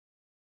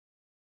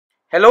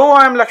Hello,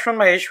 I am Lakshman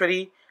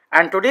Maaheshwary,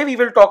 and today we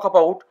will talk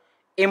about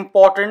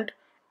important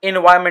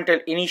environmental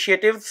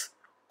initiatives,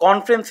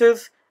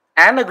 conferences,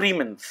 and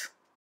agreements.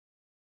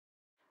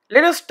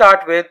 Let us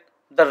start with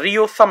the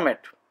Rio Summit.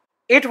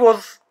 It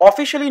was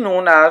officially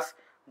known as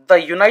the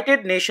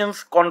United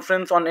Nations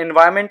Conference on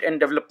Environment and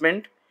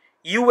Development,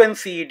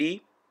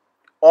 UNCED,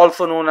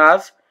 also known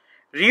as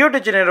Rio de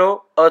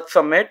Janeiro Earth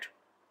Summit,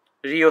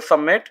 Rio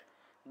Summit,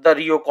 the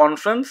Rio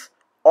Conference,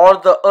 or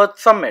the Earth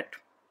Summit.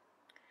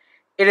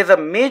 It is a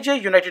major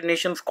United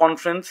Nations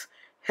conference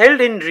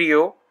held in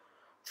Rio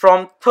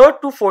from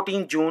 3rd to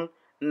 14 June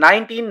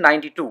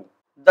 1992.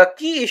 The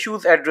key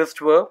issues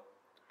addressed were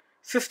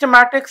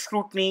systematic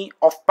scrutiny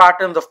of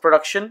patterns of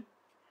production,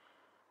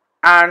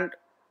 and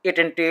it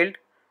entailed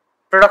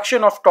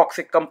production of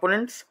toxic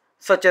components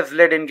such as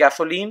lead in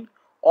gasoline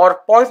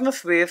or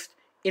poisonous waste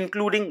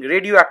including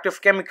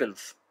radioactive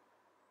chemicals.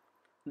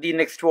 The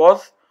next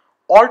was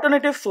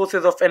alternative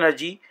sources of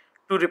energy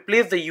to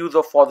replace the use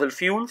of fossil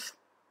fuels,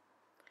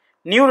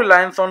 new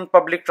reliance on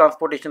public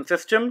transportation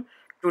system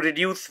to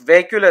reduce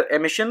vehicular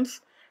emissions,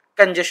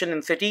 congestion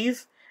in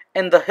cities,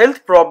 and the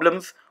health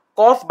problems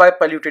caused by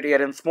polluted air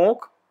and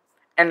smoke,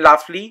 and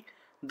lastly,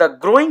 the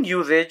growing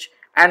usage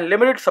and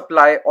limited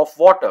supply of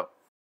water.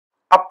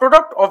 A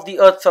product of the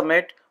Earth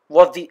Summit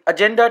was the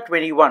Agenda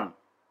 21.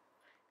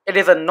 It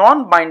is a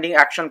non-binding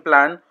action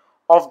plan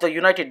of the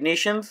United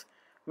Nations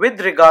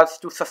with regards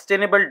to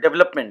sustainable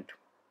development.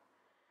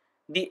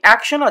 The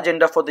action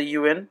agenda for the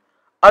UN,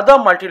 other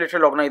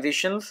multilateral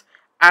organizations,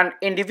 and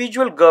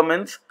individual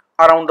governments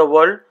around the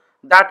world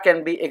that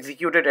can be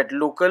executed at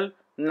local,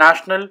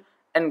 national,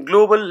 and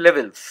global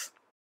levels.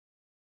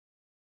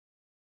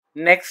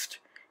 Next,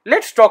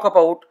 let's talk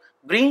about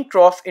Green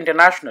Cross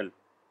International.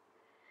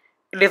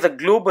 It is a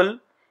global,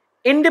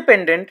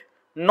 independent,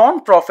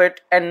 non-profit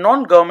and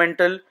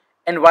non-governmental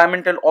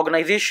environmental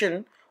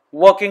organization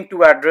working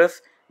to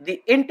address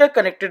the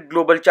interconnected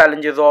global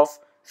challenges of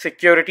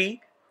security,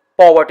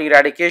 poverty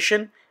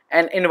eradication,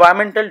 and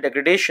environmental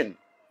degradation.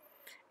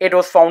 It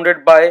was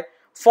founded by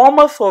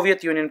former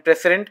Soviet Union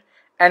President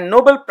and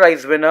Nobel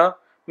Prize winner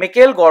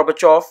Mikhail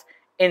Gorbachev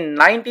in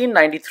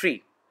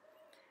 1993.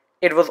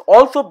 It was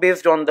also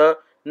based on the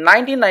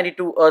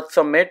 1992 Earth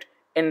Summit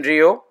in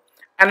Rio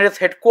and is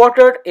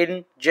headquartered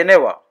in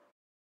Geneva.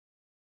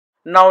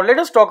 Now let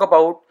us talk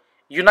about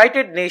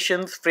United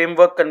Nations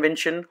Framework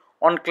Convention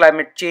on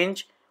Climate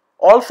Change,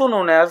 also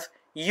known as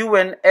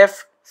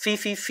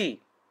UNFCCC.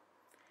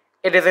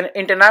 It is an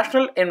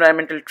international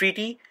environmental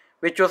treaty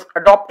which was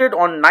adopted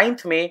on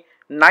 9th May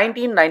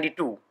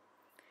 1992.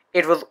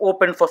 It was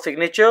opened for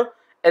signature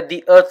at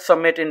the Earth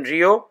Summit in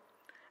Rio,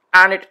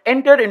 and it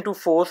entered into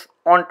force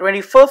on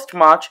 21st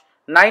March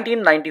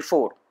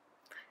 1994.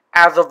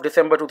 As of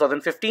December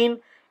 2015,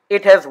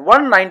 it has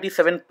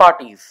 197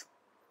 parties.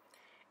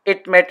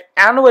 It met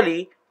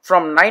annually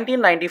from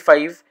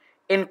 1995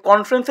 in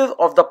conferences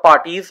of the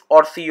parties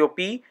or COP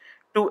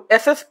to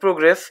assess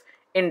progress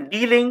in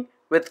dealing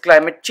with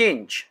climate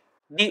change.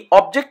 The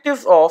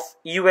objectives of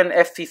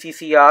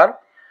UNFCCC are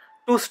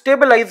to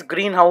stabilize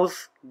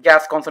greenhouse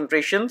gas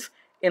concentrations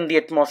in the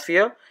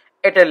atmosphere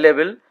at a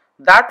level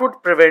that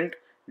would prevent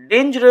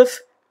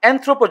dangerous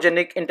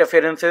anthropogenic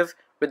interferences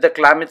with the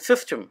climate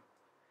system.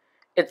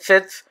 It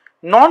sets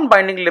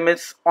non-binding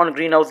limits on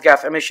greenhouse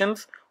gas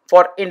emissions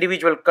for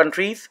individual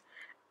countries,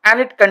 and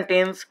it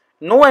contains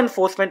no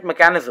enforcement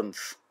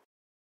mechanisms.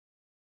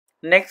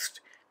 Next,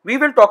 we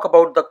will talk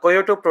about the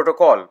Kyoto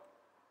Protocol.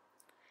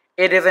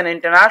 It is an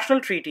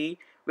international treaty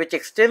which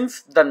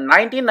extends the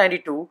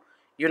 1992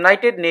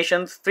 United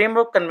Nations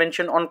Framework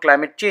Convention on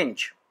Climate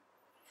Change.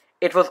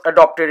 It was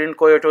adopted in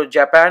Kyoto,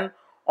 Japan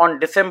on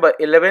December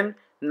 11,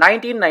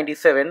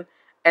 1997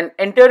 and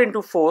entered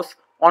into force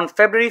on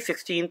February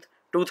 16,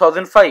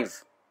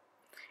 2005.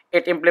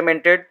 It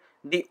implemented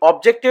the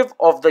objective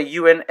of the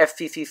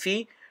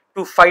UNFCCC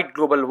to fight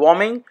global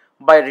warming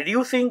by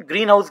reducing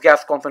greenhouse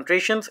gas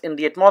concentrations in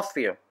the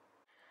atmosphere.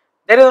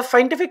 There is a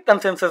scientific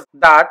consensus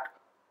that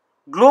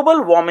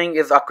global warming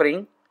is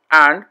occurring,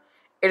 and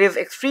it is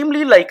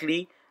extremely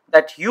likely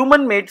that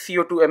human-made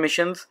CO2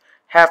 emissions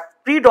have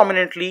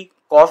predominantly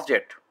caused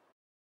it.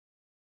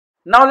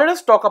 Now let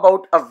us talk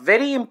about a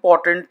very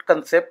important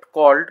concept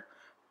called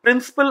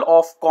Principle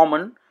of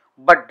Common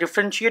but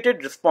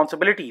Differentiated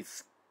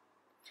Responsibilities.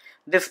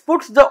 This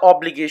puts the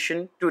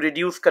obligation to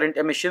reduce current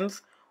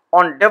emissions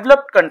on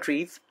developed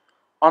countries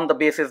on the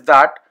basis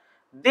that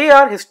they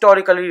are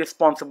historically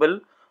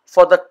responsible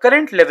for the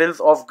current levels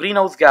of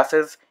greenhouse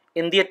gases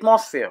in the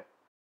atmosphere.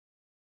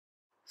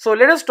 So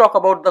let us talk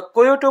about the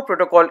Kyoto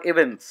Protocol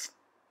events.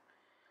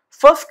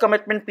 First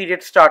commitment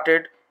period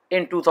started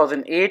in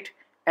 2008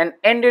 and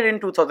ended in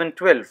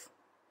 2012.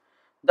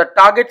 The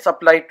targets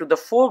applied to the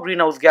four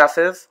greenhouse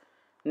gases,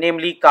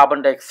 namely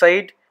carbon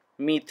dioxide,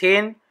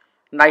 methane,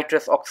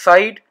 nitrous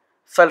oxide,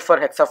 sulfur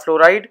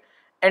hexafluoride,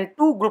 and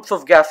two groups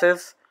of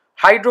gases,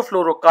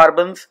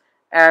 hydrofluorocarbons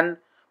and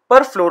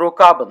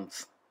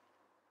perfluorocarbons.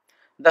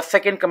 The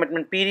second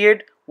commitment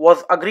period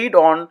was agreed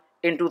on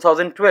in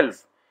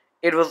 2012.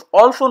 It was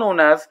also known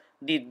as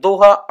the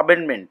Doha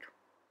Amendment.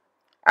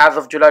 As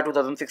of July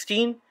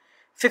 2016,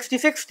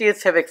 66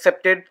 states have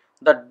accepted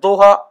the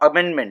Doha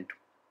Amendment.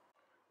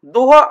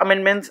 Doha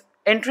Amendment's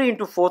entry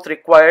into force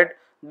required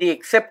the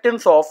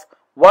acceptance of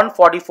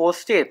 144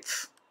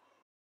 states.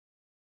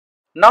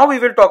 Now we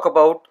will talk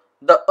about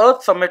the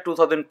Earth Summit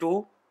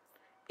 2002,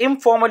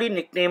 informally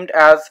nicknamed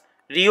as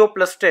Rio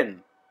Plus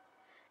 10.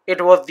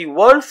 It was the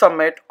World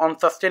Summit on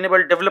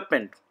Sustainable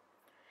Development.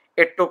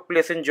 It took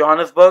place in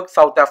Johannesburg,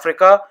 South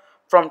Africa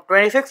from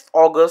 26th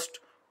August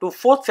to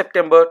 4th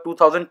September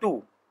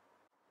 2002.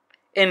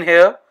 In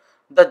here,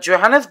 the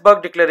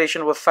Johannesburg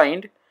Declaration was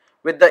signed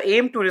with the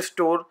aim to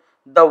restore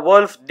the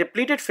world's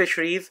depleted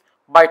fisheries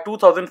by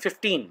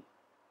 2015.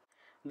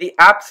 The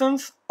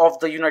absence of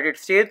the United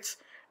States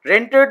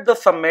rendered the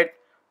summit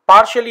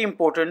partially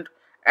important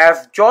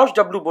as George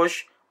W.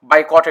 Bush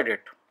boycotted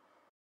it.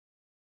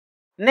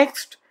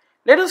 Next,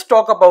 let us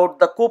talk about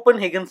the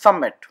Copenhagen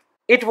Summit.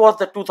 It was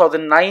the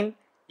 2009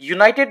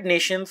 United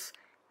Nations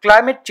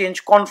Climate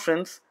Change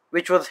Conference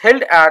which was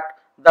held at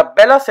the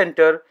Bella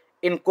Center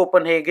in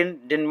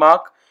Copenhagen,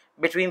 Denmark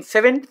between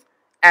 7th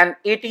and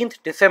 18th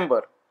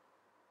December.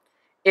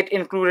 It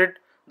included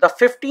the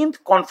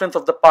 15th Conference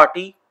of the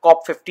Party,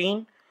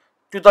 COP15,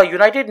 to the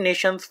United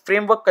Nations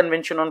Framework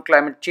Convention on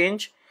Climate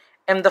Change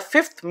and the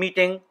 5th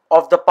meeting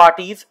of the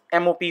parties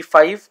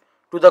MOP5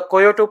 to the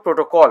Kyoto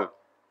Protocol.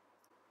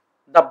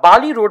 The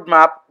Bali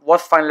Roadmap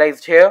was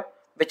finalized here,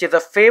 which is a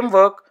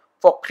framework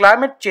for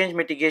climate change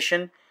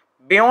mitigation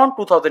beyond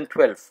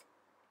 2012.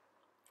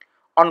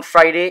 On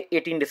Friday,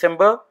 18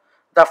 December,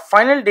 the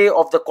final day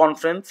of the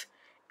conference,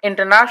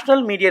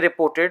 international media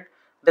reported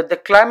that the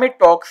climate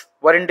talks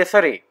were in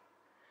disarray.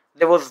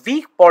 There was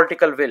weak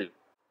political will.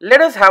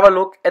 Let us have a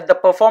look at the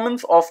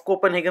performance of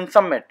Copenhagen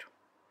Summit.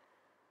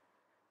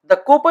 The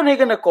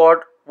Copenhagen Accord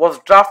was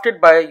drafted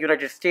by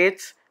United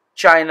States,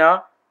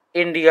 China,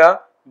 India,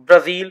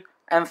 Brazil,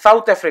 and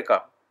South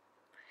Africa.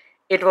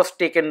 It was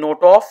taken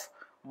note of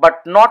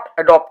but not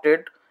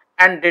adopted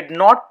and did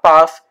not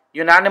pass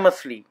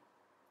unanimously.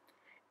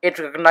 It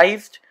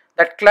recognized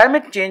that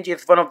climate change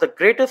is one of the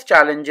greatest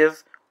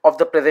challenges of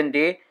the present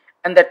day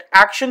and that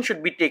action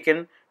should be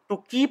taken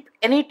to keep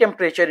any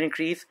temperature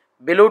increase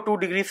below 2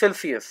 degrees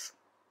Celsius.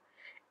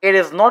 It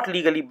is not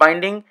legally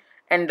binding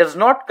and does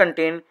not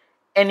contain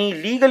any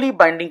legally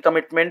binding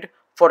commitment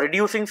for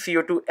reducing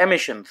CO2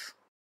 emissions.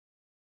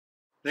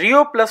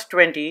 Rio Plus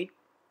 20,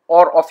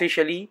 or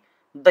officially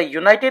the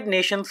United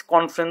Nations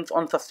Conference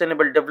on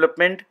Sustainable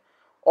Development,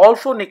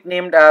 also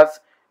nicknamed as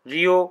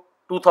Rio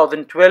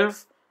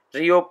 2012,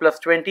 Rio Plus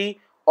 20,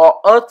 or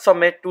Earth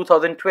Summit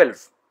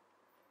 2012.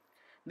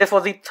 This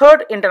was the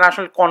third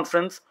international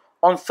conference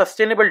on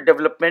sustainable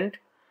development,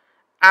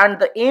 and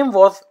the aim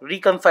was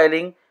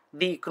reconciling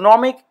the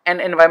economic and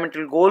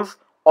environmental goals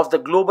of the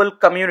global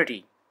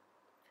community.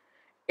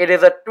 It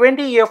is a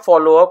 20-year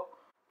follow-up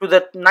to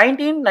the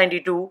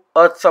 1992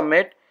 Earth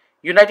Summit,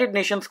 United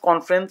Nations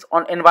Conference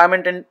on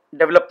Environment and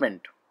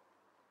Development.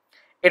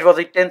 It was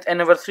the 10th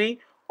anniversary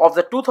of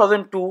the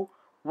 2002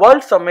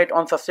 World Summit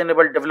on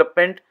Sustainable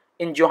Development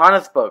in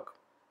Johannesburg.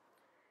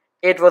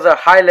 It was a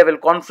high-level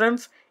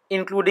conference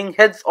including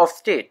heads of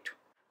state.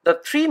 The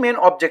three main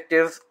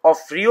objectives of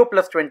Rio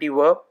Plus 20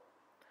 were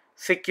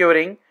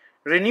securing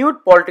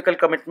renewed political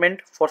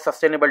commitment for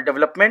sustainable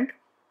development,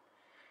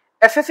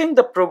 assessing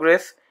the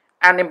progress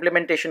and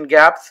implementation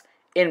gaps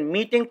in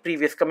meeting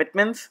previous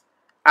commitments,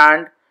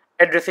 and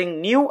addressing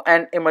new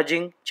and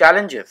emerging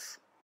challenges.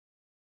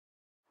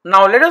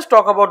 Now let us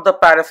talk about the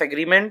Paris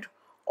Agreement,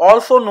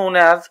 also known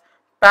as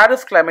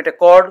Paris Climate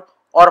Accord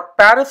or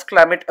Paris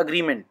Climate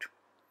Agreement.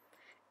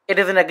 It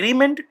is an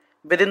agreement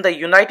within the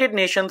United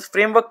Nations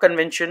Framework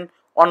Convention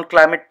on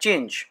Climate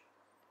Change.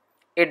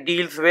 It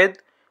deals with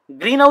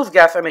greenhouse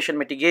gas emission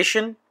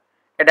mitigation,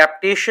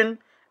 adaptation,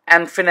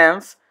 and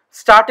finance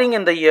starting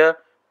in the year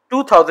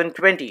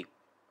 2020.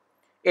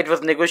 It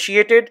was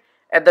negotiated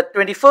at the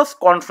 21st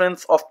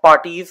Conference of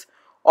Parties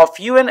of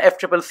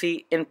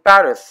UNFCCC in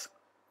Paris.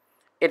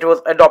 It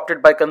was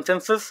adopted by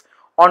consensus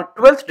on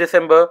 12th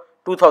December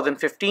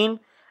 2015,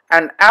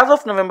 and as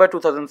of November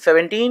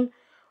 2017,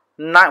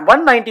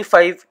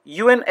 195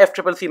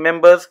 UNFCCC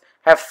members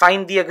have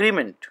signed the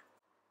agreement.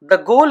 The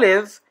goal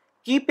is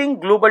keeping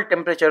global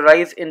temperature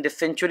rise in this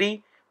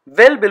century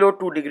well below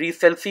 2 degrees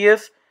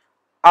Celsius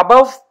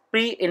above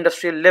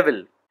pre-industrial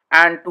level,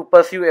 and to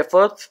pursue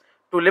efforts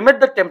to limit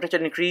the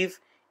temperature increase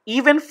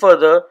even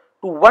further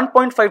to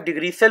 1.5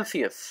 degrees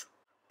Celsius.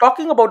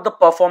 Talking about the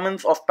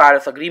performance of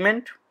Paris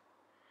Agreement,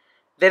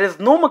 there is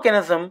no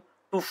mechanism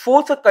to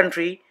force a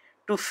country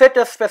to set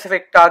a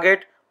specific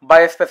target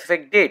by a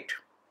specific date.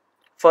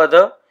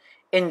 Further,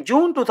 in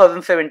June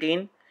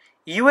 2017,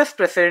 US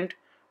President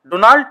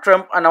Donald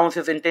Trump announced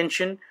his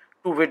intention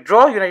to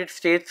withdraw United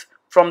States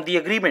from the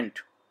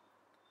agreement.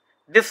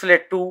 This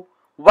led to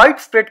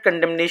widespread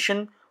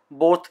condemnation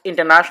both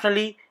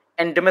internationally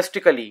and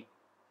domestically.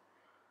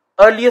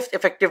 Earliest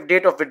effective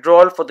date of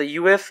withdrawal for the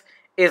US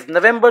is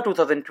November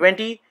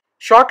 2020,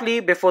 shortly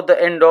before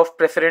the end of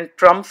President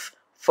Trump's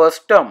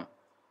first term.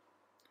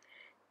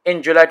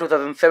 In July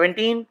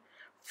 2017,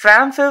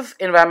 France's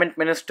Environment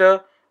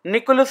Minister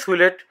Nicolas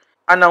Hulot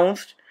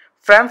announced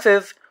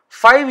France's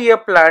 5-year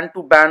plan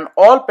to ban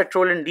all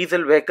petrol and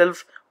diesel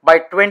vehicles by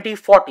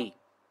 2040.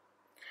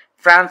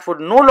 France would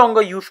no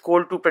longer use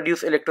coal to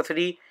produce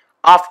electricity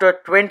after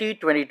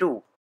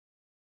 2022.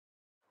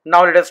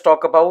 Now let us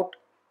talk about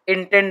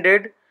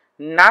intended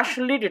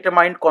nationally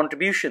determined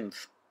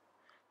contributions.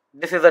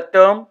 This is a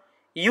term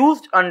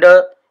used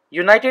under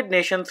United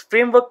Nations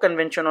Framework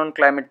Convention on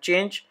Climate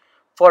Change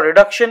for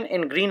reduction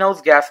in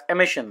greenhouse gas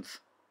emissions.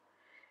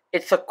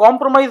 It's a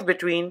compromise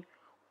between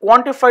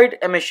quantified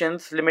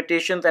emissions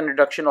limitations and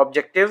reduction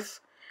objectives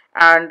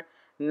and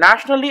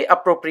nationally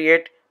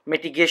appropriate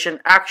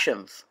mitigation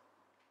actions.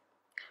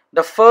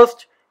 The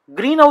first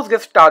greenhouse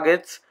gas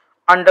targets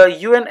under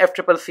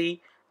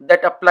UNFCCC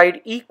that applied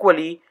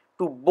equally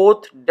to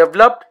both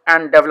developed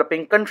and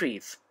developing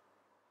countries.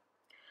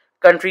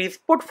 Countries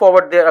put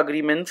forward their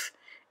agreements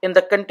in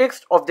the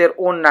context of their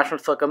own national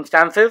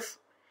circumstances,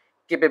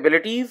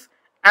 capabilities,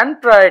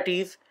 and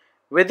priorities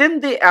within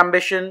the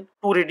ambition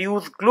to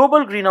reduce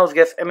global greenhouse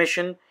gas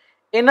emission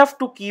enough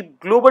to keep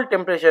global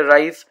temperature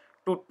rise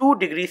to 2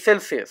 degrees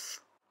Celsius.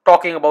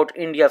 Talking about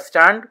India's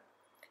stand,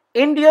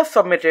 India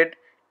submitted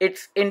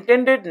its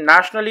intended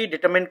nationally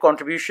determined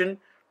contribution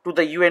to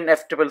the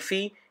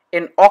UNFCCC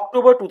in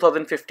October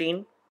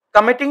 2015,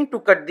 committing to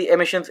cut the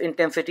emissions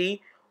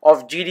intensity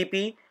of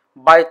GDP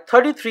by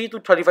 33 to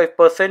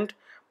 35%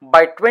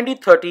 by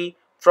 2030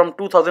 from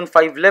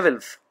 2005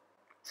 levels.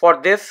 For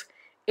this,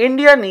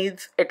 India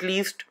needs at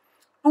least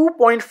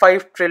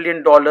 $2.5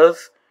 trillion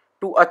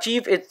to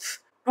achieve its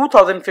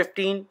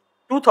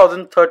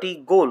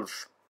 2015-2030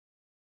 goals.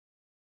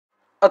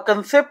 A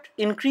concept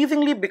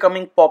increasingly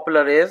becoming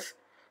popular is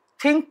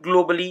think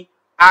globally,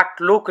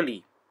 act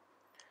locally.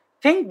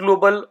 Think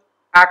global,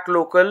 act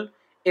local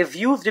is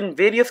used in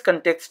various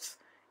contexts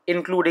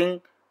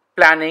including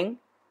planning,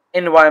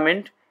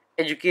 environment,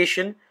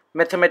 education,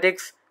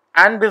 mathematics,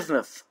 and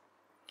business.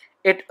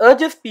 It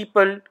urges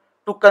people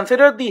to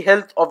consider the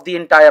health of the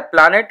entire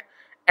planet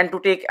and to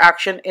take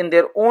action in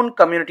their own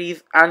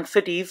communities and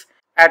cities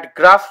at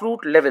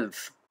grassroots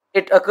levels.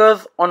 It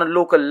occurs on a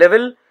local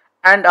level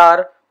and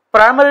are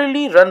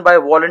primarily run by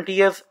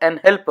volunteers and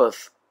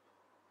helpers.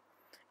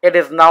 It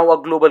is now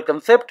a global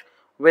concept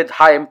with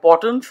high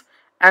importance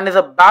and is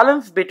a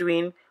balance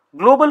between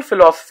global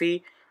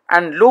philosophy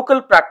and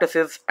local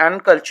practices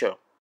and culture.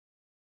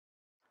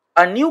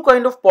 A new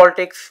kind of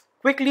politics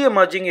quickly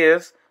emerging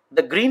is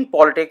the green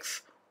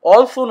politics,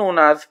 also known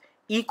as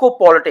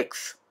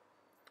eco-politics.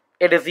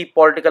 It is the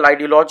political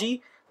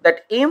ideology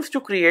that aims to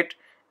create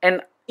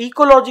an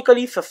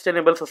ecologically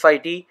sustainable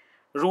society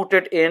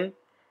rooted in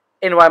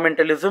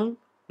environmentalism,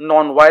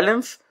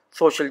 non-violence,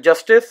 social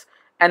justice,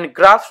 and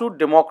grassroots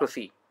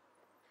democracy.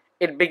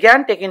 It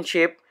began taking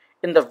shape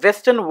in the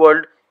Western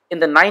world in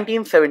the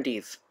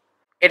 1970s.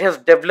 It has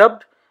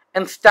developed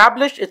and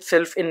established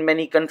itself in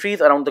many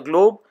countries around the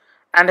globe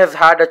and has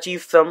had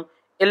achieved some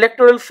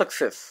electoral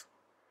success.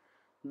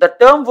 The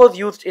term was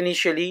used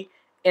initially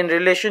in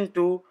relation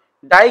to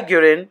Die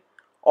Grünen,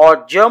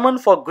 or German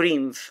for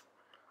Greens,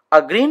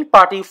 a green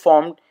party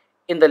formed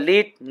in the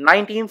late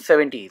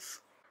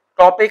 1970s.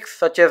 Topics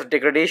such as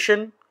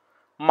degradation,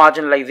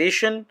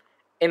 marginalization,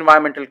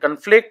 environmental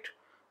conflict,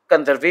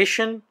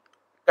 conservation,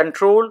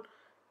 control,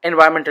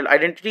 environmental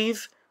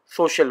identities,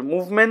 social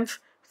movements,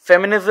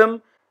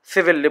 feminism,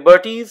 civil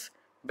liberties,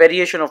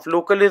 variation of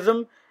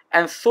localism,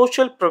 and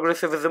social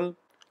progressivism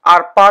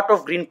are part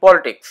of green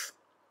politics.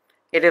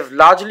 It is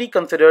largely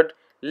considered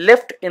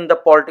left in the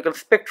political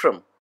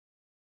spectrum.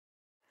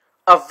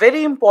 A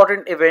very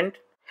important event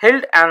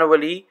held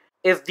annually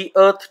is the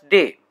Earth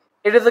Day.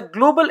 It is a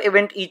global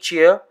event each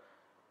year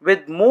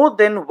with more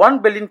than 1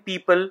 billion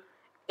people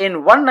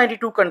in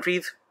 192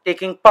 countries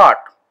taking part.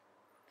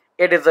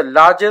 It is the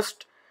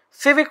largest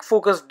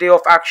civic-focused day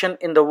of action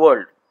in the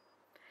world.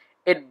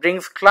 It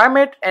brings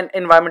climate and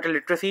environmental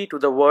literacy to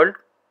the world.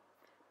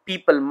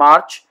 People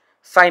march,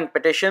 sign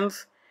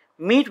petitions,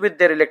 meet with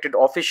their elected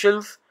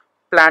officials,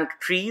 plant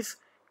trees,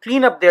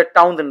 clean up their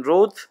towns and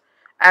roads,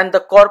 and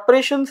the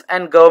corporations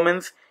and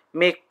governments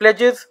make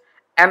pledges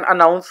and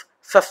announce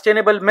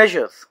sustainable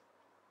measures.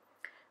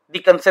 The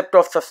concept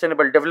of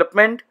sustainable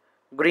development,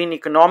 green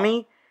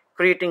economy,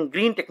 creating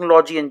green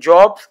technology and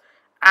jobs,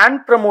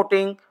 and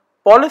promoting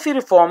policy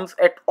reforms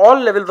at all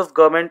levels of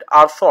government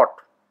are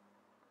sought.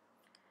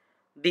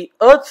 The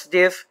Earth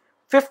Day's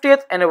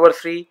 50th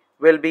anniversary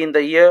will be in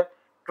the year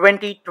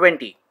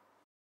 2020.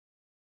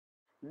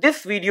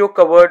 This video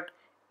covered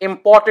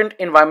important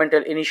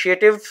environmental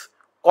initiatives,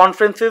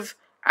 conferences,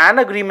 and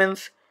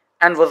agreements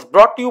and was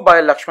brought to you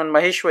by Lakshman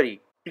Maaheshwary.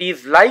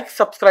 Please like,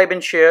 subscribe,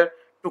 and share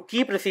to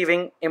keep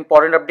receiving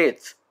important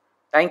updates.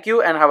 Thank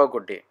you and have a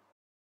good day.